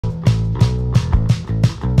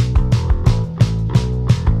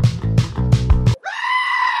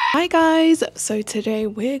Guys, so today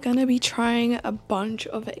we're gonna be trying a bunch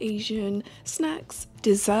of Asian snacks,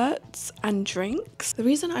 desserts and drinks. The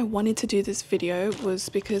reason I wanted to do this video was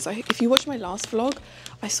because if you watched my last vlog,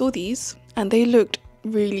 I saw these and they looked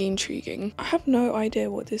really intriguing. I have no idea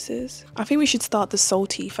what this is. I think we should start the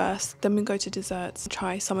salty first, then we go to desserts,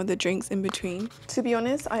 try some of the drinks in between. To be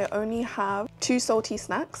honest, I only have 2 salty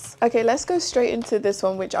snacks. Okay, let's go straight into this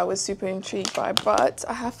one, which I was super intrigued by, but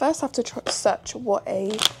I first have to search what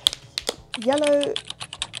a yellow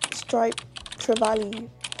striped trevally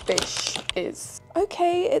fish is.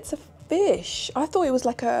 Okay, it's a fish. I thought it was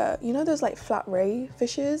like a, you know those like flat ray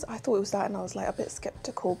fishes? I thought it was that and I was like a bit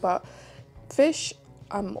skeptical, but fish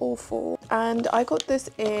I'm all for. And I got this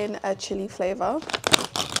in a chili flavor.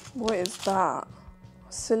 What is that?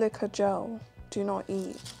 Silica gel. Do not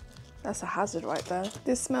eat. That's a hazard right there.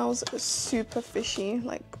 This smells super fishy.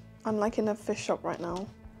 Like I'm like in a fish shop right now.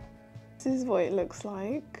 This is what it looks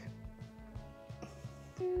like.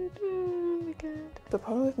 The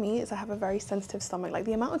problem with me is I have a very sensitive stomach. Like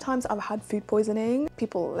the amount of times I've had food poisoning,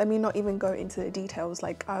 people, let me not even go into the details,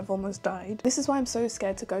 like I've almost died. This is why I'm so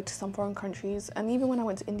scared to go to some foreign countries. And even when I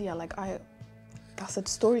went to India, like that's a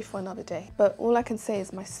story for another day. But all I can say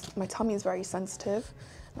is my tummy is very sensitive.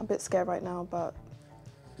 I'm a bit scared right now, but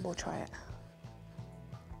we'll try it.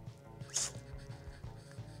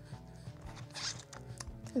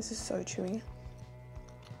 This is so chewy.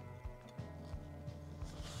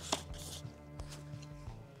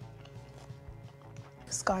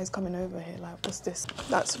 Sky's coming over here, like what's this?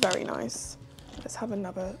 That's very nice. Let's have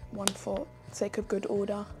another one for sake of good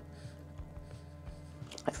order.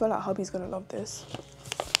 I feel like hubby's gonna love this.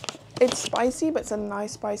 It's spicy, but it's a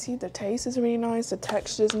nice spicy. The taste is really nice, the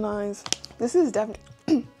texture is nice. This is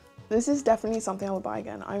definitely something I would buy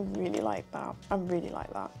again. I really like that. I really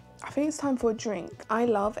like that. I think it's time for a drink. I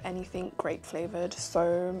love anything grape flavored,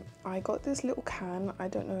 so I got this little can. I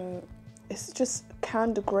don't know, it's just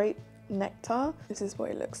canned grape nectar. This is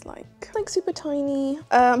what it looks like super tiny.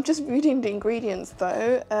 I'm just reading the ingredients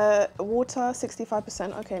though. Water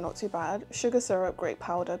 65%, okay, not too bad. Sugar syrup, grape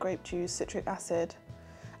powder, grape juice, citric acid.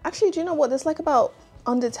 Actually, do you know what, there's like about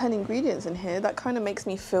under 10 ingredients in here. That kind of makes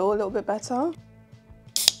me feel a little bit better.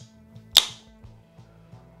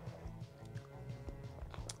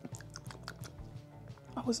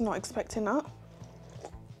 I was not expecting that.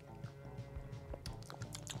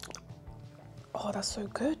 Oh, that's so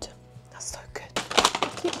good. So good.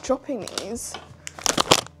 I keep dropping these.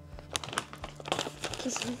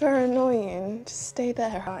 It's very annoying. Just stay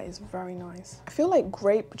there. That is very nice. I feel like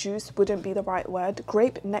grape juice wouldn't be the right word.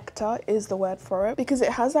 Grape nectar is the word for it because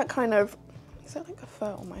it has that kind of, is that like a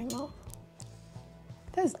fur on my mouth?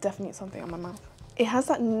 There's definitely something on my mouth. It has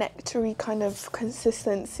that nectary kind of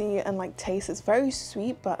consistency and like taste. It's very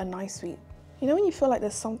sweet, but a nice sweet. You know when you feel like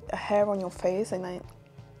there's a hair on your face and like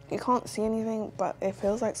you can't see anything, but it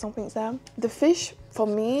feels like something's there. The fish, for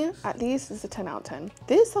me, at least, is a 10 out of 10.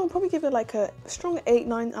 This, I'll probably give it like a strong 8,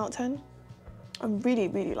 9 out of 10. I really,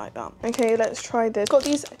 really like that. Okay, let's try this. Got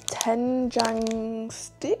these tenjang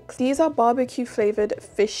sticks. These are barbecue flavored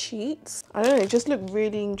fish sheets. I don't know, they just look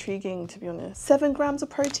really intriguing, to be honest. 7 grams of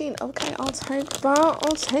protein. Okay, I'll take that.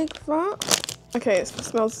 I'll take that. Okay, it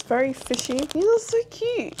smells very fishy. These are so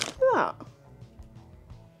cute. Look at that.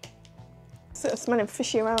 It's smelling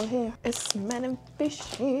fishy around here. It's smelling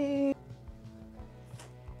fishy.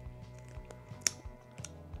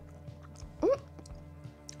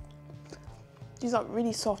 These are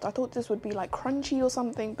really soft. I thought this would be like crunchy or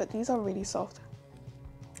something, but these are really soft.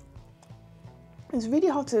 It's really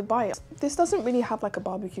hard to buy it. This doesn't really have like a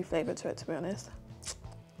barbecue flavor to it, to be honest.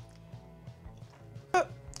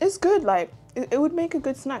 But it's good, like it would make a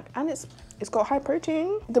good snack, and it's got high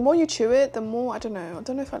protein. The more you chew it, the more, I don't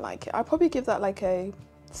know if I like it. I'd probably give that like a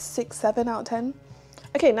 6, 7 out of 10.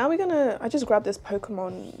 Okay, now I just grabbed this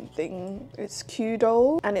Pokemon thing. It's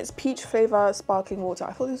Q-Dole and it's peach flavor sparkling water.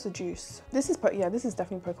 I thought this was a juice. This is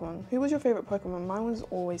definitely Pokemon. Who was your favorite Pokemon? Mine was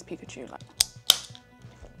always Pikachu.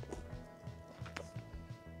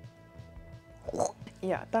 Like,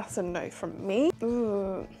 yeah, that's a no from me.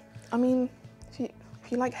 Ooh, I mean,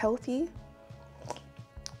 if you like healthy.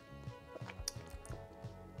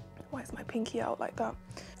 Why is my pinky out like that?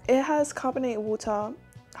 It has carbonated water,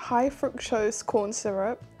 high fructose corn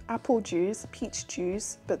syrup, apple juice, peach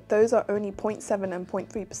juice, but those are only 0.7 and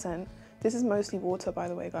 0.3%. This is mostly water, by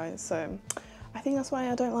the way, guys, so I think that's why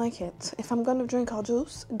I don't like it. If I'm gonna drink our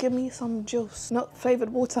juice, give me some juice, not flavored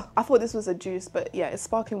water. I thought this was a juice, but yeah, it's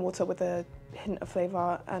sparkling water with a hint of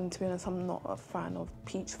flavor, and to be honest, I'm not a fan of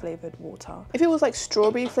peach flavored water. If it was like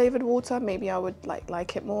strawberry flavored water, maybe I would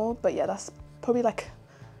like it more, but yeah, that's probably like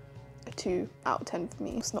a 2 out of 10 for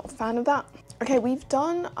me. It's not a fan of that. Okay, we've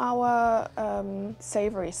done our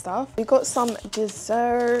savory stuff. We got some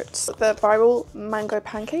desserts, the viral mango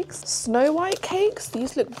pancakes, Snow White cakes.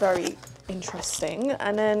 These look very interesting.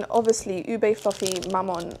 And then obviously ube fluffy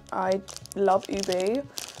mammon. I love ube,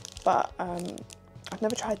 but I've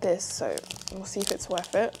never tried this, so we'll see if it's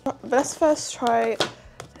worth it. Let's first try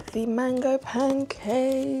the mango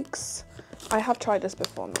pancakes. I have tried this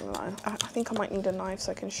before, I'm not gonna lie. I think I might need a knife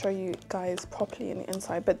so I can show you guys properly in the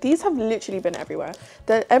inside. But these have literally been everywhere.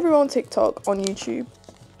 They're everywhere on TikTok, on YouTube.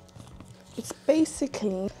 It's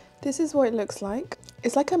basically, this is what it looks like.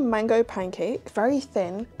 It's like a mango pancake, very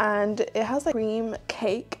thin, and it has like cream,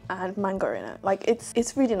 cake, and mango in it. Like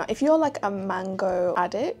it's really nice. If you're like a mango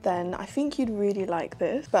addict, then I think you'd really like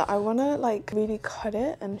this. But I wanna like really cut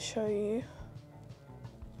it and show you.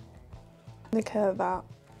 Look at that.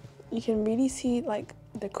 You can really see like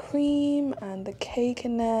the cream and the cake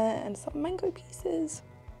in there and some mango pieces.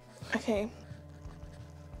 Okay.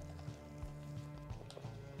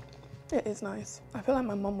 It is nice. I feel like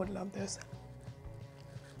my mum would love this.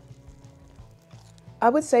 I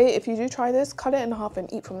would say if you do try this, cut it in half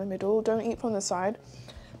and eat from the middle. Don't eat from the side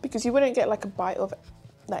because you wouldn't get like a bite of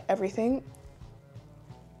like everything.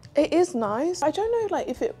 It is nice. I don't know like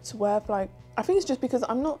if it's worth like, I think it's just because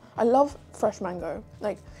I love fresh mango.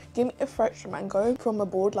 Like give me a fresh mango from a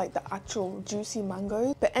board, like the actual juicy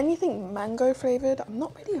mango. But anything mango flavored, I'm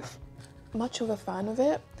not really much of a fan of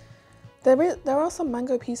it. There are some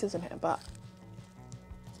mango pieces in here, but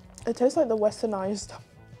it tastes like the westernized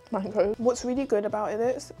mango. What's really good about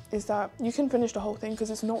it is that you can finish the whole thing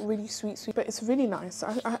because it's not really sweet, but it's really nice.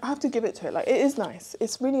 I have to give it to it. Like it is nice.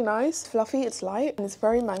 It's really nice, fluffy, it's light, and it's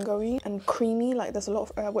very mango-y and creamy. Like there's a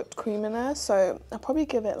lot of whipped cream in there. So I'll probably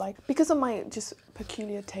give it like, because of my just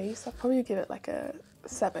peculiar taste, I'll probably give it like a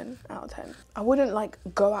 7 out of 10. I wouldn't like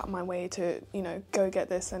go out my way to, you know, go get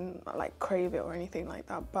this and like crave it or anything like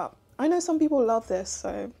that. But I know some people love this,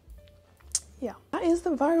 so yeah, that is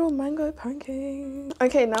the viral mango pancake.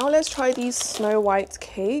 Okay, now let's try these Snow White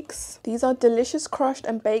cakes. These are delicious crushed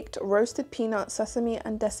and baked roasted peanut, sesame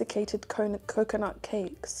and desiccated coconut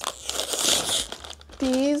cakes.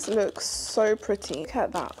 These look so pretty. Look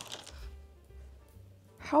at that.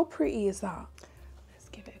 How pretty is that? Let's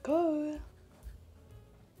give it a go.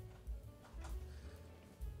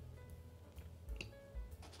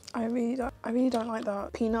 I really don't like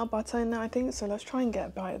that peanut butter in there, I think, so let's try and get a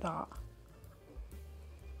bite of that.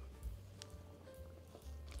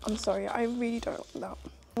 I'm sorry, I really don't like that.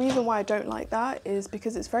 The reason why I don't like that is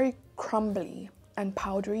because it's very crumbly and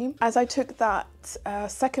powdery. As I took that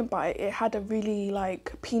second bite, it had a really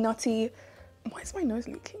like peanutty, why is my nose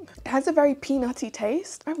leaking? It has a very peanutty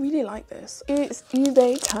taste. I really like this. It's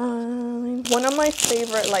ube time. One of my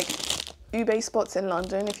favorite like ube spots in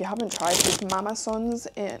London, if you haven't tried, is Mama Son's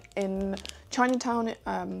in Chinatown,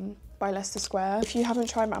 by Leicester Square. If you haven't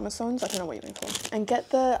tried Mama Son's, I don't know what you're looking for. And get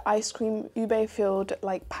the ice cream ube filled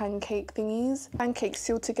like pancake thingies. Pancakes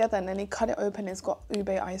sealed together and then you cut it open, it's got ube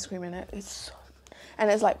ice cream in it. It's so, and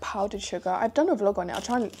it's like powdered sugar. I've done a vlog on it. I'll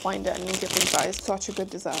try and find it and link it for you guys. Such a good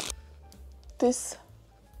dessert. This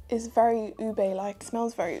is very ube-like. It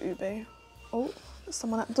smells very ube. Oh, there's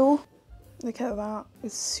someone at the door. Look at that.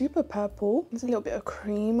 It's super purple. There's a little bit of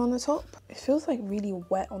cream on the top. It feels like really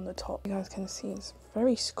wet on the top. You guys can see it's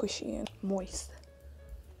very squishy and moist.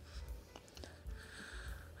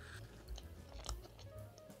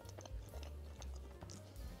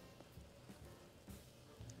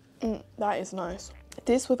 That is nice.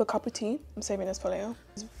 This with a cup of tea, I'm saving this for later.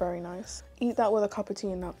 It's very nice. Eat that with a cup of tea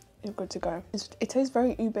and that, you're good to go. It tastes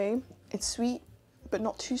very ube. It's sweet, but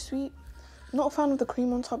not too sweet. Not a fan of the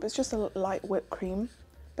cream on top. It's just a light whipped cream,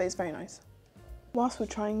 but it's very nice. Whilst we're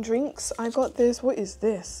trying drinks, I got this. What is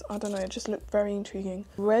this? I don't know. It just looked very intriguing.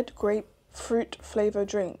 Red grapefruit flavor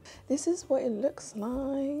drink. This is what it looks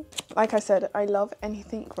like. Like I said, I love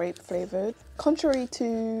anything grape flavored. Contrary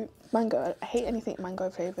to mango, I hate anything mango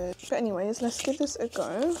flavored. But anyways, let's give this a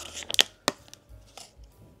go.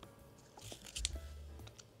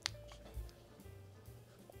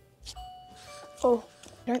 Oh.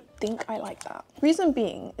 I don't think I like that. Reason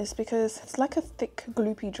being is because it's like a thick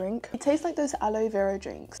gloopy drink. It tastes like those aloe vera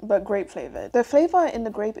drinks, but grape flavored. The flavor in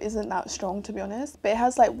the grape isn't that strong, to be honest, but it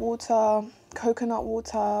has like water, coconut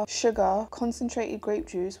water, sugar, concentrated grape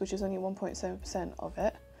juice, which is only 1.7% of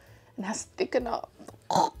it, and has thickened up.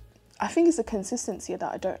 I think it's the consistency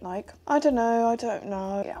that I don't like. I don't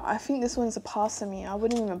know. Yeah, I think this one's a pass for me. I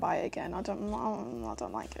wouldn't even buy it again. I don't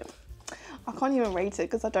like it. I can't even rate it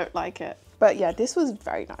because I don't like it. But yeah, this was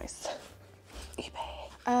very nice.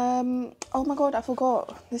 eBay. Oh my god, I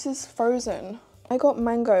forgot. This is frozen. I got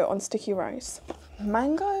mango on sticky rice.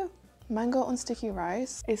 Mango on sticky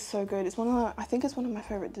rice is so good. It's one of my, I think it's one of my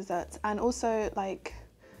favorite desserts. And also, like,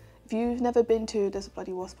 if you've never been to, there's a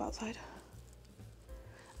bloody wasp outside.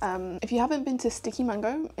 If you haven't been to Sticky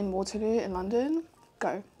Mango in Waterloo in London,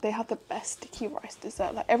 go. They have the best sticky rice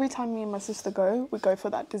dessert. Like every time me and my sister go, we go for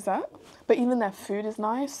that dessert. But even their food is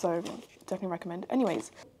nice, so definitely recommend.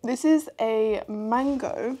 Anyways, this is a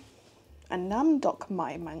mango, a Namdok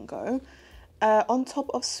Mai mango, on top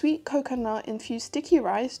of sweet coconut infused sticky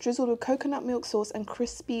rice drizzled with coconut milk sauce and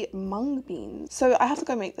crispy mung beans. So I have to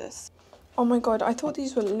go make this. Oh my god, I thought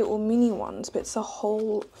these were little mini ones, but it's a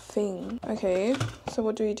whole thing. Okay, so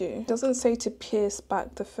what do? It doesn't say to pierce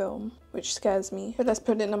back the film, which scares me. But let's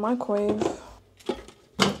put it in the microwave.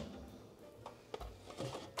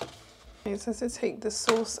 It says to take the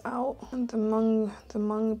sauce out and the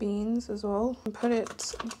mung beans as well, and put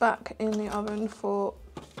it back in the oven for,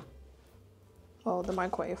 well, the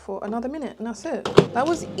microwave for another minute, and that's it. That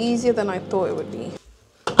was easier than I thought it would be.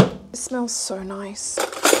 It smells so nice.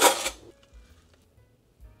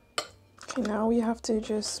 Okay, now we have to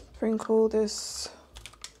just sprinkle this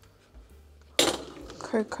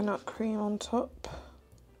coconut cream on top.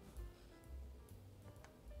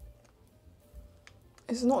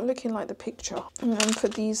 It's not looking like the picture. And then for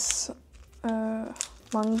these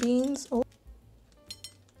mung beans. Oh,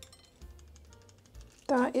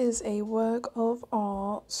 that is a work of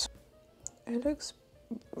art. It looks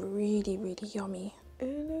really, really yummy.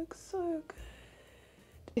 It looks so good.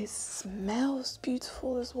 It smells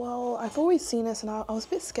beautiful as well. I've always seen this and I was a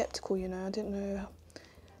bit skeptical, you know. I didn't know,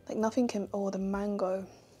 like nothing can, oh, the mango.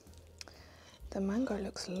 The mango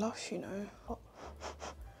looks lush, you know. Oh.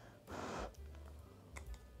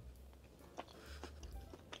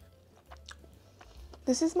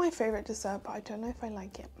 This is my favorite dessert, but I don't know if I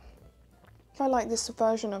like it. I like this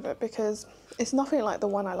version of it because it's nothing like the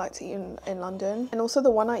one I like to eat in London. And also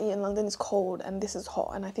the one I eat in London is cold and this is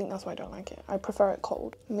hot, and I think that's why I don't like it. I prefer it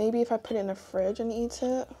cold. Maybe if I put it in the fridge and eat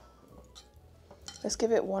it. Let's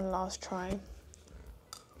give it one last try.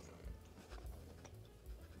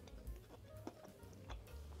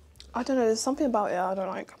 I don't know, there's something about it I don't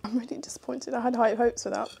like. I'm really disappointed. I had high hopes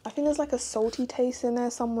for that. I think there's like a salty taste in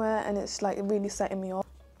there somewhere and it's like really setting me off.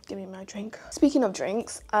 Give me my drink. Speaking of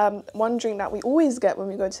drinks, one drink that we always get when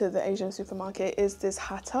we go to the Asian supermarket is this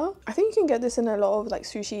Hatta. I think you can get this in a lot of like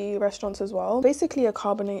sushi restaurants as well. Basically a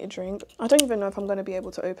carbonated drink. I don't even know if I'm going to be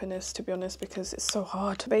able to open this, to be honest, because it's so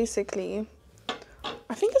hard. Basically,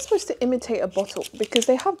 I think it's supposed to imitate a bottle because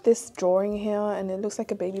they have this drawing here and it looks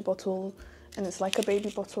like a baby bottle and it's like a baby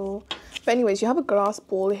bottle. But anyways, you have a glass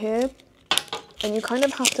ball here and you kind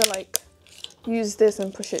of have to like use this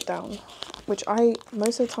and push it down, which I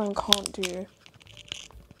most of the time can't do.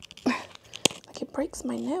 Like it breaks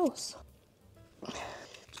my nails.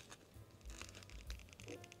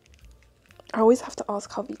 I always have to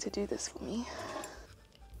ask hubby to do this for me.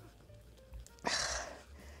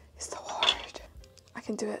 It's so hard. I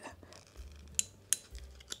can do it.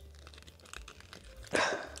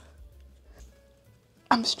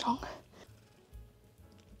 I'm strong.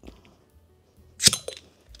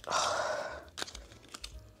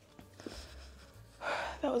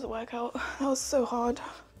 That was a workout. That was so hard.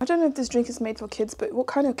 I don't know if this drink is made for kids, but what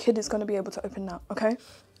kind of kid is going to be able to open that, okay?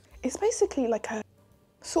 It's basically like a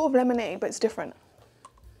sort of lemonade, but it's different.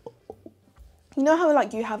 You know how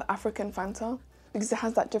like you have African Fanta? Because it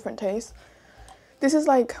has that different taste. This is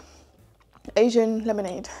like Asian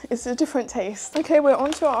lemonade. It's a different taste. Okay, we're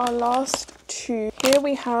on to our last two. Here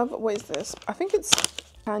we have, what is this? I think it's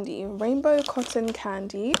candy. Rainbow cotton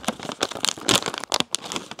candy.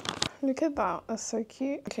 Look at that, that's so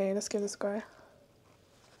cute. Okay, let's give this a go.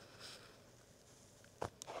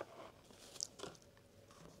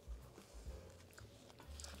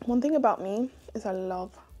 One thing about me is I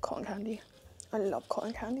love cotton candy. I love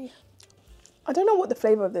cotton candy. I don't know what the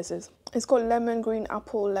flavour of this is. It's got lemon, green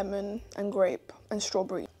apple, lemon, and grape, and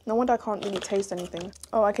strawberry. No wonder I can't really taste anything.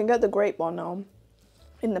 Oh, I can get the grape one now,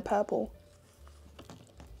 in the purple.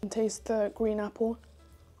 And taste the green apple.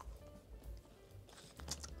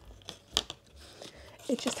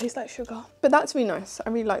 It just tastes like sugar. But that's really nice. I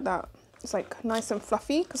really like that. It's like nice and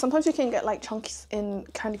fluffy. Because sometimes you can get like chunks in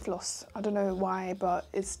candy floss. I don't know why, but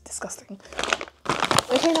it's disgusting.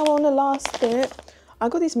 Okay, now we're on the last bit. I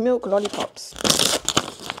got these milk lollipops.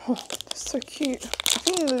 Oh, they're so cute. I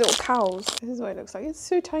think they're little cows. This is what it looks like. It's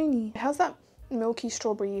so tiny. It has that milky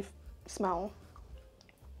strawberry smell.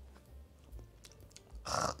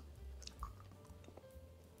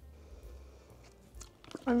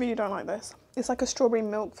 I really don't like this. It's like a strawberry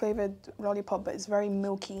milk flavoured lollipop, but it's very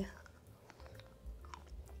milky.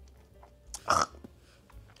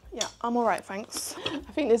 Yeah, I'm all right, thanks.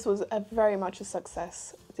 I think this was very much a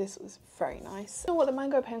success. This was very nice. You know what, the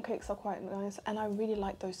mango pancakes are quite nice, and I really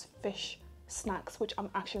like those fish snacks, which I'm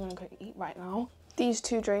actually gonna go eat right now. These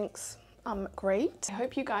two drinks, great. I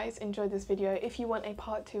hope you guys enjoyed this video. If you want a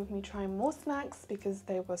part 2 of me trying more snacks, because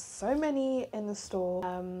there were so many in the store,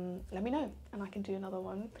 let me know and I can do another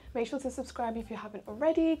one. Make sure to subscribe if you haven't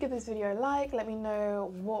already. Give this video a like. Let me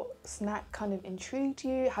know what snack kind of intrigued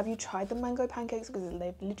you. Have you tried the mango pancakes, because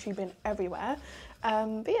they've literally been everywhere.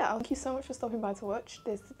 But yeah, thank you so much for stopping by to watch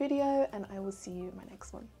this video, and I will see you in my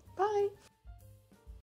next one. Bye.